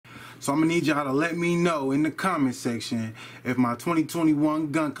So I'm gonna need y'all to let me know in the comment section if my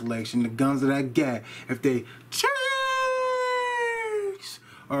 2021 gun collection, the guns that I got, if they cheeks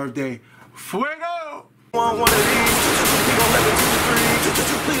or if they fuego. Want one of these, we gon' let it 2,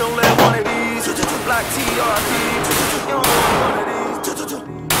 3. We gon' let one of these, black TRP. You don't want one of these.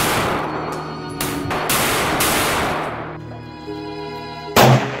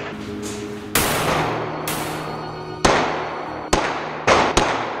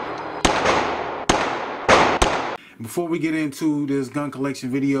 Before we get into this gun collection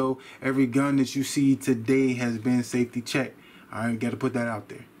video, every gun that you see today has been safety checked. Alright, gotta put that out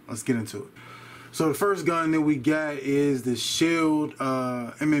there. Let's get into it. So the first gun that we got is the Shield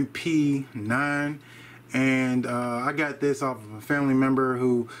M&P 9, and I got this off of a family member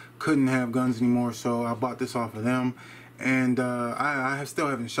who couldn't have guns anymore, so I bought this off of them. And I still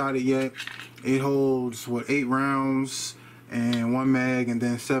haven't shot it yet. It holds what, 8 rounds and 1 mag, and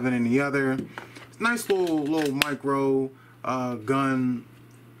then 7 in the other. Nice little micro gun.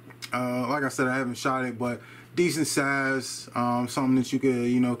 Like I said, I haven't shot it, but decent size. Something that you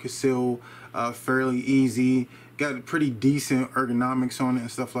could conceal fairly easy. Got pretty decent ergonomics on it and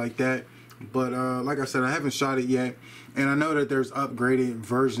stuff like that. But like I said, I haven't shot it yet, and I know that there's upgraded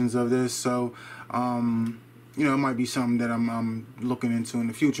versions of this, so it might be something that I'm looking into in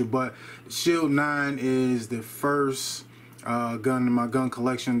the future. But Shield 9 is the first gun in my gun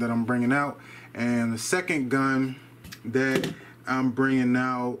collection that I'm bringing out. And the second gun that I'm bringing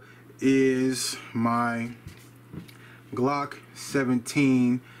out is my Glock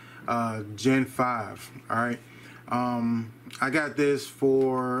 17 Gen 5. Alright, I got this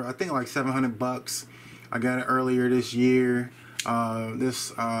for I think like 700 bucks. I got it earlier this year.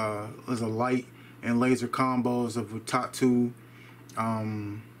 This was a light and laser combos of a top 2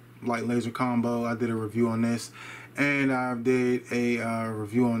 light laser combo. I did a review on this, and I did a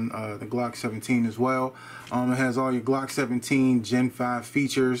review on the Glock 17 as well. It has all your Glock 17 Gen 5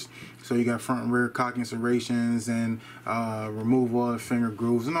 features. So you got front and rear cock insertions and removal of finger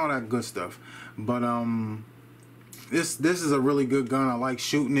grooves and all that good stuff. But this is a really good gun. I like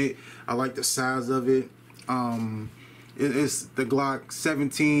shooting it. I like the size of it. It's the Glock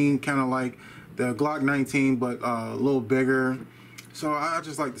 17, kind of like the Glock 19, but a little bigger. So I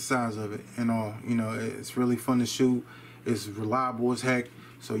just like the size of it and all. It's really fun to shoot. It's reliable as heck,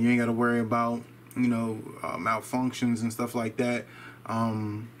 so you ain't got to worry about malfunctions and stuff like that.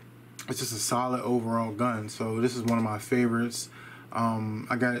 It's just a solid overall gun. So this is one of my favorites.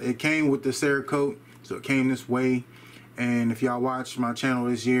 It came with the Cerakote, so it came this way. And if y'all watched my channel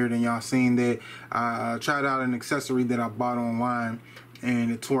this year, then y'all seen that I tried out an accessory that I bought online,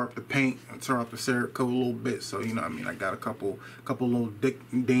 and it tore up the paint, tore up the Cerakote a little bit. So I got a couple little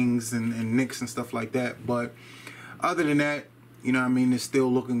dings and nicks and stuff like that. But other than that, it's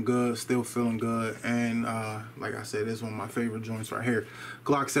still looking good, still feeling good. And like I said, this is one of my favorite joints right here,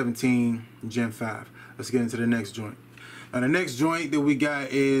 Glock 17 Gen 5. Let's get into the next joint. Now the next joint that we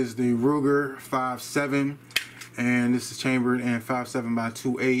got is the Ruger 5.7, and this is chambered in 5.7 by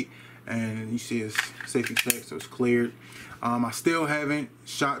 2.8, and you see it's safety check, so it's cleared. I still haven't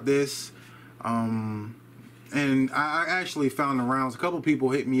shot this, and I actually found the rounds. A couple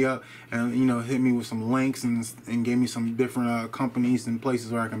people hit me up and hit me with some links and gave me some different companies and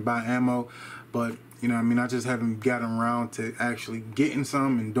places where I can buy ammo. But I just haven't gotten around to actually getting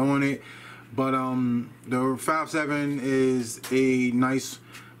some and doing it. But the 5.7 is a nice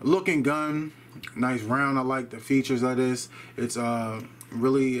looking gun, nice round. I like the features of this. It's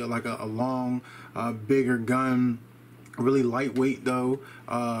really like a long, bigger gun. Really lightweight though.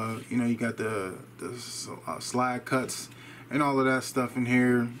 You got the slide cuts and all of that stuff in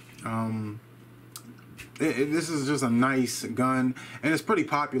here. This is just a nice gun, and it's pretty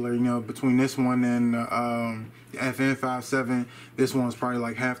popular. Between this one and the FN 5.7, this one's probably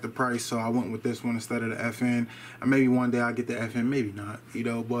like half the price, so I went with this one instead of the FN. And maybe one day I'll get the FN, maybe not,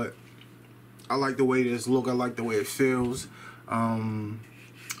 but I like the way this look. I like the way it feels. I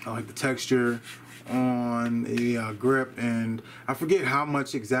like the texture on the grip, and I forget how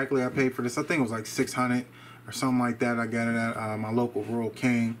much exactly I paid for this. I think it was like 600 or something like that. I got it at my local Rural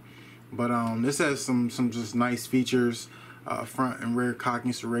King. But this has some just nice features, front and rear cock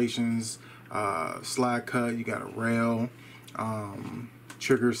insertions, slide cut. You got a rail,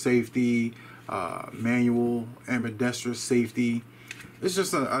 trigger safety, manual ambidextrous safety. It's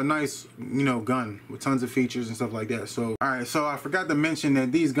just a nice, gun with tons of features and stuff like that. So, all right, so I forgot to mention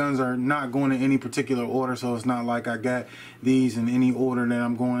that these guns are not going in any particular order. So it's not like I got these in any order that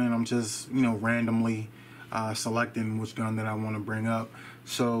I'm going in. I'm just, randomly selecting which gun that I want to bring up.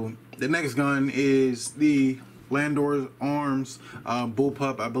 So the next gun is the Landor's Arms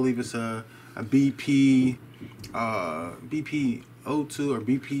bullpup. I believe it's a BP BP02 or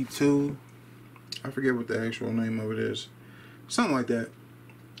BP2. I forget what the actual name of it is, something like that.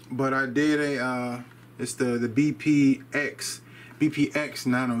 But I did a it's the BPX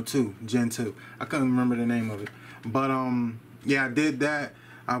 902 Gen 2. I couldn't remember the name of it, but yeah, I did that.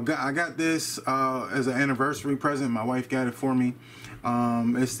 I got this as an anniversary present. My wife got it for me.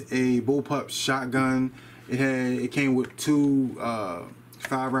 It's a bullpup shotgun. It came with two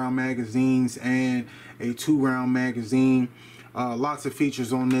 5-round magazines and a 2-round magazine. Lots of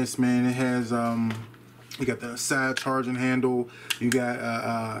features on this, man. It has you got the side charging handle. You got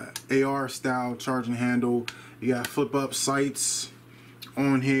AR style charging handle. You got flip up sights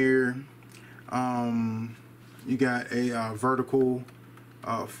on here. You got a vertical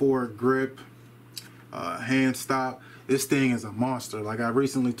forward grip, hand stop. This thing is a monster. Like, I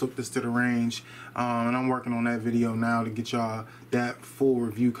recently took this to the range, and I'm working on that video now to get y'all that full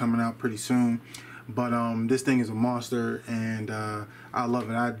review coming out pretty soon. But this thing is a monster, and I love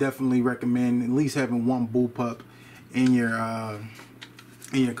it. I definitely recommend at least having one bullpup in your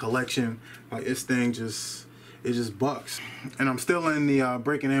collection. Like, this thing it just bucks. And I'm still in the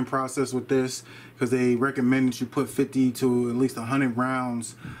breaking in process with this, because they recommend that you put 50 to at least 100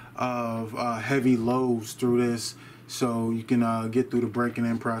 rounds of heavy loads through this, so you can get through the breaking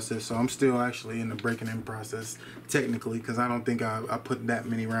in process. So I'm still actually in the breaking in process technically, because I don't think I put that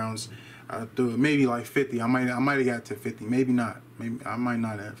many rounds through it. Maybe like 50. I might have got to 50. Maybe not. Maybe I might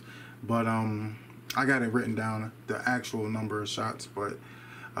not have. But I got it written down, the actual number of shots, but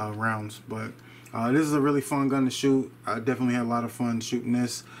rounds. But this is a really fun gun to shoot. I definitely had a lot of fun shooting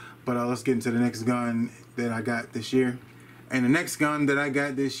this. But let's get into the next gun that I got this year. And the next gun that I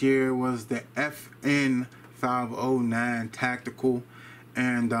got this year was the FN 509 Tactical.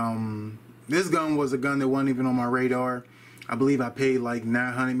 And this gun was a gun that wasn't even on my radar. I believe I paid like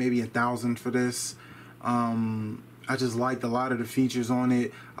 $900, maybe $1,000 for this. I just liked a lot of the features on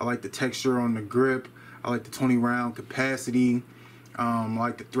it. I like the texture on the grip. I like the 20-round capacity. I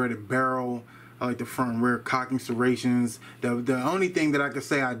like the threaded barrel. I like the front and rear cocking serrations. The only thing that I could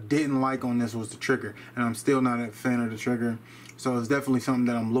say I didn't like on this was the trigger, and I'm still not a fan of the trigger. So it's definitely something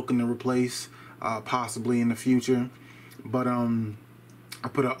that I'm looking to replace, possibly in the future. But I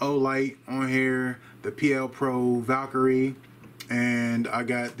put an O-Light on here, the PL Pro Valkyrie, and I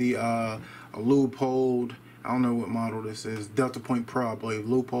got the a Leupold, I don't know what model this is, Delta Point Pro, I believe,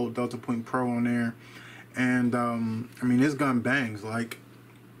 Leupold Delta Point Pro on there. And I mean, this gun bangs. Like,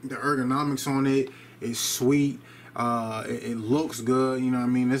 the ergonomics on it is sweet. It looks good, you know what I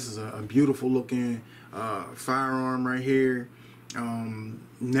mean? This is a beautiful looking firearm right here.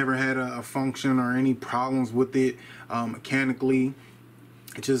 Never had a function or any problems with it mechanically.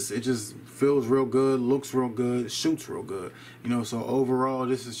 It just feels real good, looks real good, shoots real good, you know. So overall,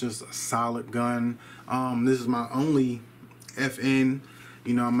 this is just a solid gun. This is my only FN.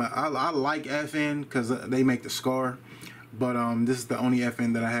 You know, I like FN because they make the Scar, but this is the only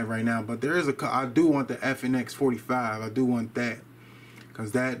FN that I have right now. But there is I do want the FNX 45. I do want that,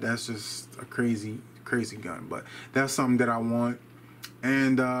 because that's just a crazy gun. But that's something that I want.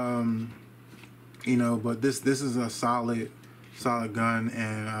 And you know, but this is a solid gun,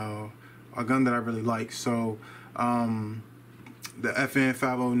 and a gun that I really like. So the FN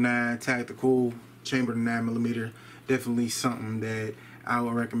 509 Tactical chambered 9mm, definitely something that I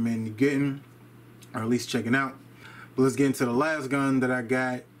would recommend you getting, or at least checking out. But let's get into the last gun that I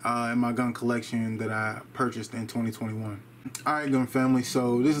got in my gun collection that I purchased in 2021. Alright, gun family,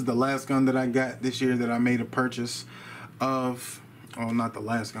 so this is the last gun that I got this year that I made a purchase of. Well, not the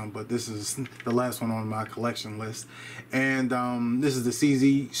last gun, but this is the last one on my collection list. And this is the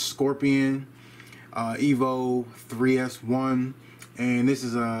CZ Scorpion Evo 3S1, and this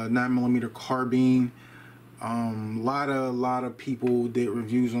is a 9mm carbine. Lot of people did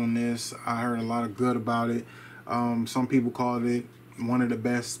reviews on this. I heard a lot of good about it. Some people called it one of the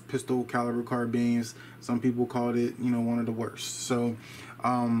best pistol caliber carbines. Some people called it, you know, one of the worst. So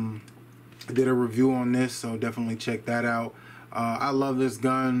I did a review on this, so definitely check that out. I love this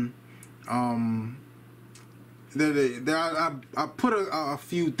gun. I put a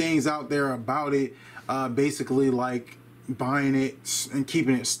few things out there about it, basically like buying it and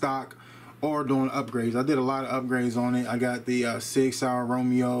keeping it stock, or doing upgrades. I did a lot of upgrades on it. I got the Sig Sauer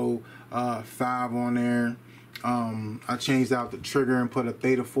Romeo 5 on there. I changed out the trigger and put a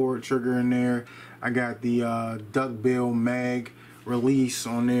Theta Forward trigger in there. I got the duckbill mag release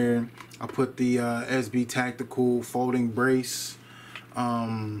on there. I put the SB Tactical folding brace.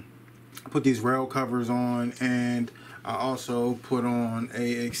 I put these rail covers on, and I also put on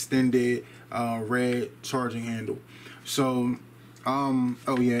a extended red charging handle. So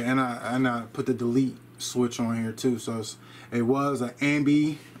oh yeah, and I put the delete switch on here too. So it was an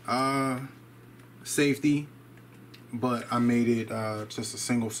ambi safety, but I made it just a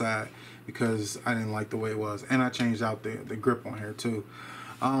single side because I didn't like the way it was, and I changed out the grip on here too.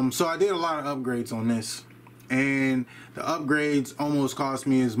 So I did a lot of upgrades on this, and the upgrades almost cost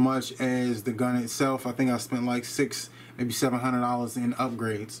me as much as the gun itself. I think I spent like $600, maybe $700 in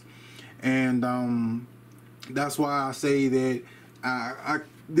upgrades, and that's why I say that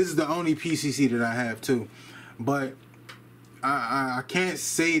this is the only PCC that I have too. But I can't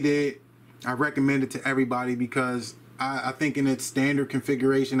say that I recommend it to everybody, because I think in its standard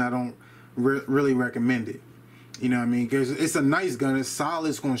configuration I don't really recommend it. You know what I mean? Because it's a nice gun, it's solid,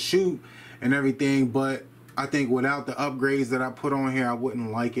 it's gonna shoot and everything, but I think without the upgrades that I put on here, I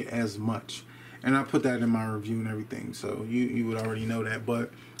wouldn't like it as much. And I put that in my review and everything, so you would already know that.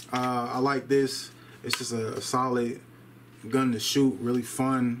 But I like this. It's just a solid gun to shoot, really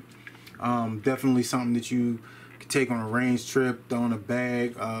fun. Definitely something that you could take on a range trip, throw in a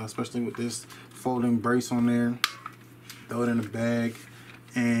bag, especially with this folding brace on there. Throw it in a bag,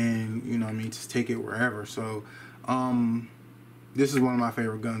 and you know what I mean, just take it wherever. So this is one of my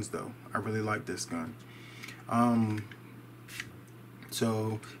favorite guns though. I really like this gun.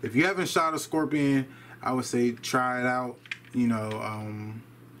 So if you haven't shot a Scorpion, I would say try it out, you know.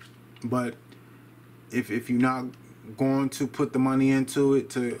 But if you're not going to put the money into it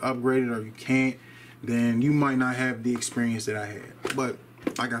to upgrade it, or you can't, then you might not have the experience that I had. But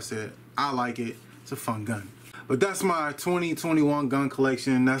like I said, I like it. It's a fun gun. But that's my 2021 gun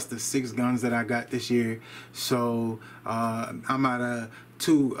collection. That's the 6 guns that I got this year. So I'm at a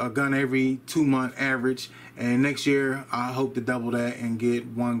gun every 2-month average, and next year I hope to double that and get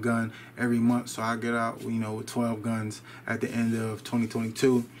 1 gun every month, so I get out, you know, with 12 guns at the end of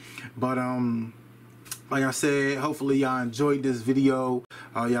 2022. But like I said, hopefully y'all enjoyed this video.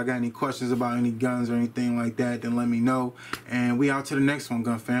 Y'all got any questions about any guns or anything like that, then let me know. And we out to the next one,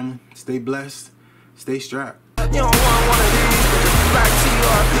 gun family. Stay blessed, stay strapped. You don't want one of these, black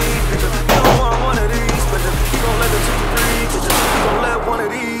TRP. You don't want one of these, you gon' let the 2-3. You gon' let one of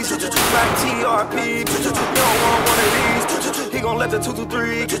these, black TRP. You don't want one of these, he gon' let the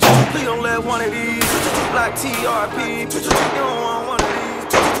 2-3. Please don't let one of these, black TRP. You don't want one.